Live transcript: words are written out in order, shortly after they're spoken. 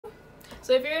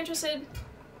So if you're interested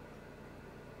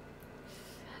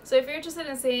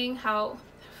in seeing how,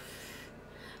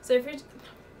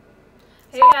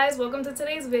 hey guys, welcome to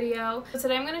today's video. So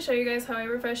today I'm going to show you guys how I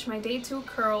refresh my day 2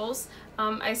 curls.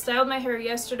 I styled my hair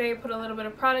yesterday, put a little bit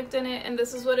of product in it, and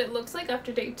this is what it looks like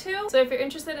after day 2. So if you're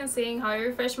interested in seeing how I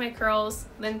refresh my curls,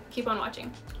 then keep on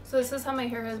watching. So this is how my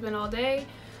hair has been all day.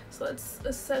 So let's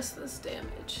assess this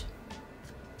damage.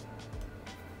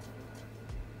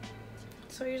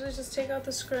 So I usually just take out the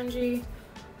scrunchie,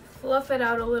 fluff it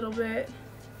out a little bit.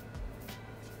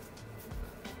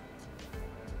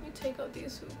 Let me take out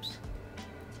these hoops.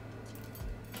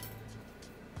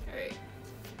 Alright.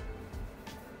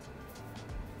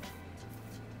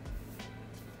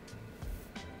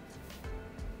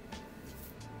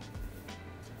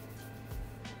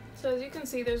 So as you can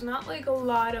see, there's not like a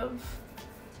lot of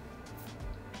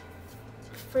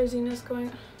frizziness going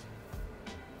on.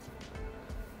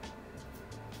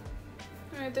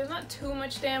 Alright, there's not too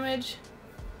much damage.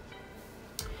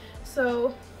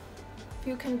 So if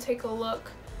you can take a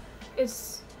look,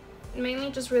 it's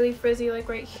mainly just really frizzy, like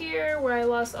right here where I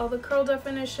lost all the curl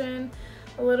definition,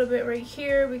 a little bit right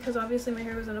here because obviously my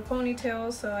hair was in a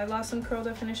ponytail, so I lost some curl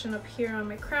definition up here on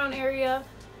my crown area,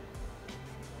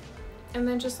 and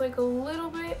then just like a little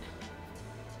bit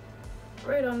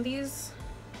right on these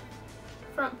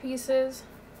front pieces.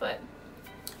 But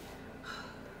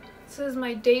this is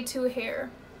my day 2 hair.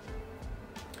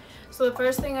 So the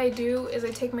first thing I do is I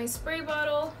take my spray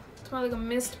bottle, it's more like a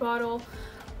mist bottle,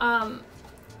 and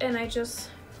I just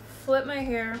flip my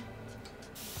hair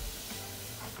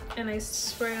and I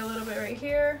spray a little bit right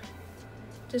here,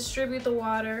 distribute the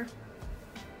water,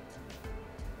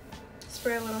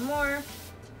 spray a little more,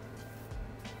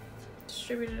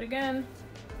 distribute it again,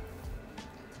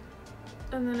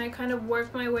 and then I kind of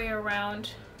work my way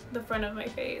around the front of my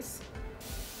face.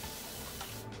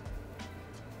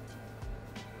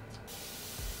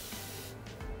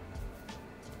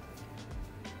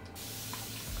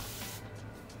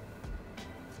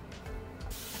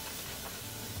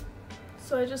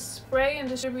 So I just spray and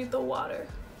distribute the water.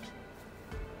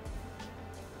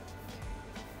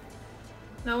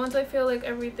 Now once I feel like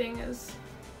everything is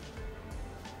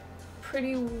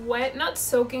pretty wet, not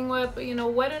soaking wet, but you know,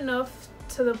 wet enough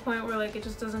to the point where like it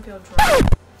just doesn't feel dry.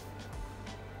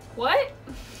 What?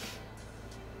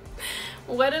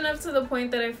 Wet enough to the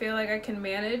point that I feel like I can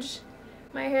manage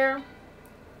my hair.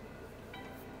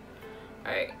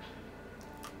 Alright.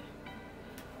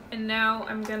 And now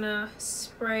I'm gonna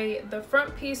spray the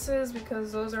front pieces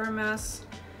because those are a mess.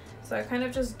 So I kind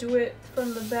of just do it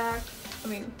from the back,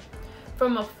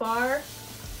 from afar.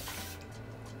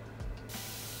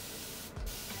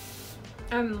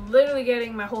 I'm literally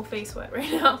getting my whole face wet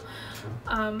right now.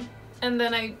 And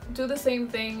then I do the same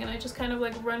thing and I just kind of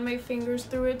like run my fingers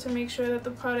through it to make sure that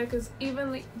the product is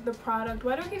evenly, why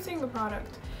do I keep saying the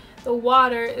product? The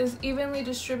water is evenly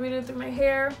distributed through my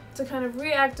hair to kind of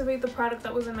reactivate the product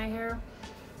that was in my hair.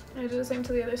 And I do the same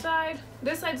to the other side.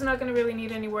 This side's not going to really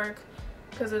need any work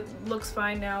because it looks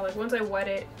fine now. Like once I wet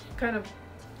it, kind of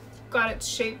got its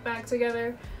shape back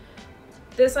together.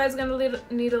 This side's going to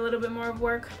need a little bit more of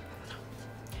work.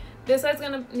 This side's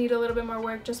going to need a little bit more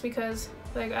work just because,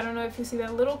 like, I don't know if you see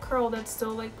that little curl that's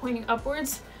still like pointing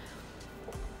upwards.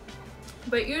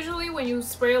 But usually when you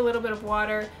spray a little bit of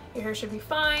water, your hair should be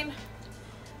fine.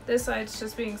 This side's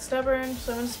just being stubborn,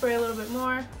 so I'm gonna spray a little bit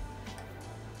more.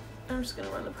 I'm just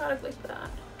gonna run the product like that.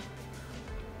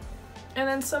 And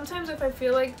then sometimes if I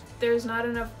feel like there's not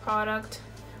enough product,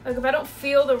 like if I don't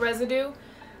feel the residue,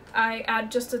 I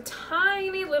add just a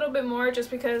tiny little bit more, just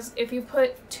because if you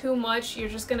put too much, you're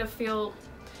just gonna feel,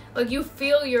 like you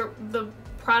feel the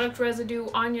product residue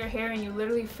on your hair and you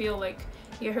literally feel like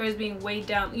your hair is being weighed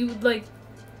down. You like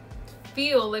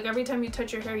feel like every time you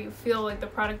touch your hair, you feel like the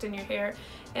product in your hair.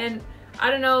 And I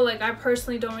don't know, like I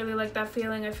personally don't really like that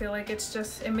feeling. I feel like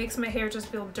it makes my hair just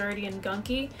feel dirty and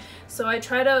gunky. So I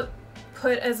try to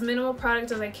put as minimal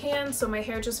product as I can so my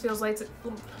hair just feels light,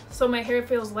 so my hair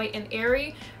feels light and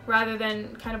airy rather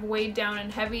than kind of weighed down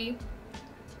and heavy.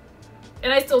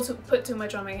 And I still put too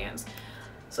much on my hands.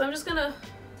 So I'm just gonna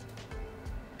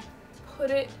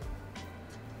put it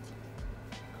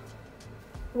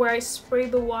where I spray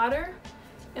the water,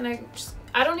 and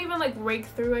I don't even like rake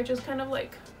through, I just kind of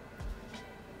like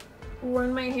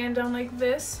run my hand down like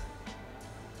this,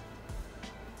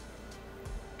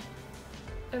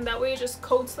 and that way it just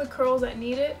coats the curls that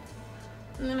need it,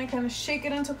 and then I kind of shake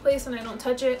it into place and I don't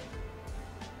touch it.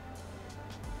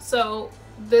 So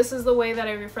this is the way that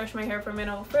I refresh my hair for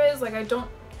minimal frizz. Like I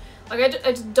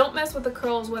just don't mess with the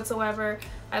curls whatsoever.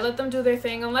 I let them do their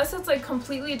thing unless it's like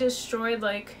completely destroyed,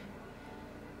 like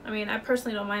I mean, I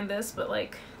personally don't mind this, but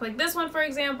like this one, for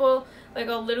example, like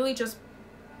I'll literally just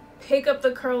pick up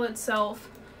the curl itself,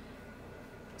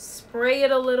 spray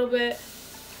it a little bit,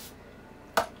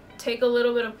 take a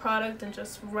little bit of product and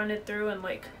just run it through and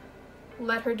like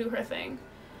let her do her thing.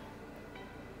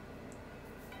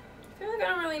 I feel like I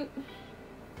don't really,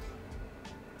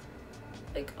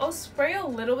 like, I'll spray a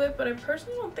little bit, but I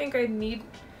personally don't think I need,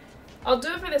 I'll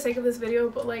do it for the sake of this video,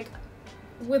 but like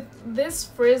with this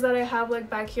frizz that I have like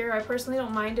back here, I personally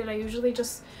don't mind it. I usually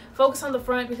just focus on the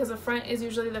front because the front is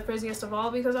usually the frizziest of all,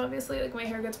 because obviously like my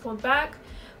hair gets pulled back.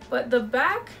 But the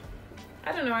back,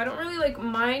 I don't know, I don't really like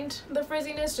mind the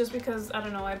frizziness just because, I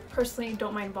don't know, I personally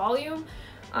don't mind volume.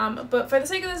 But for the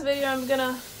sake of this video, I'm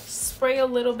gonna spray a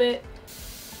little bit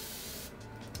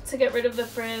to get rid of the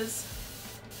frizz.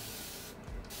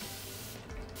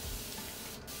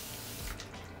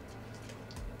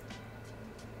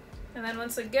 And then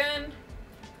once again,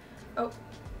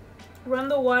 run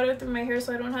the water through my hair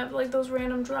so I don't have like those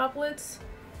random droplets.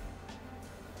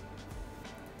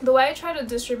 The way I try to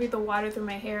distribute the water through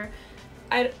my hair,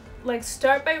 I like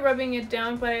start by rubbing it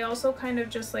down, but I also kind of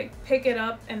just like pick it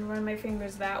up and run my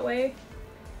fingers that way.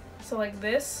 So like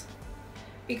this,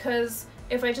 because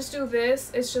if I just do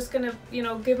this, it's just gonna, you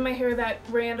know, give my hair that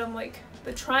random like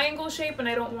the triangle shape, and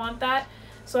I don't want that.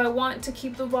 So I want to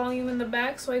keep the volume in the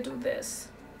back, so I do this.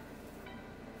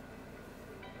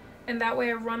 And that way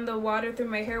I run the water through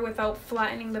my hair without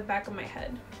flattening the back of my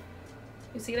head.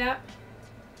 You see that?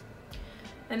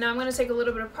 And now I'm gonna take a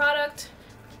little bit of product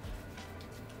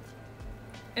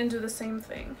and do the same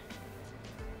thing.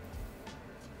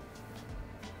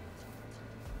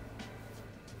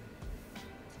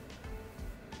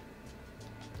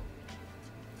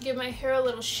 Give my hair a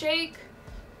little shake.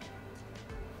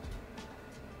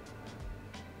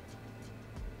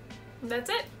 And that's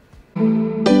it.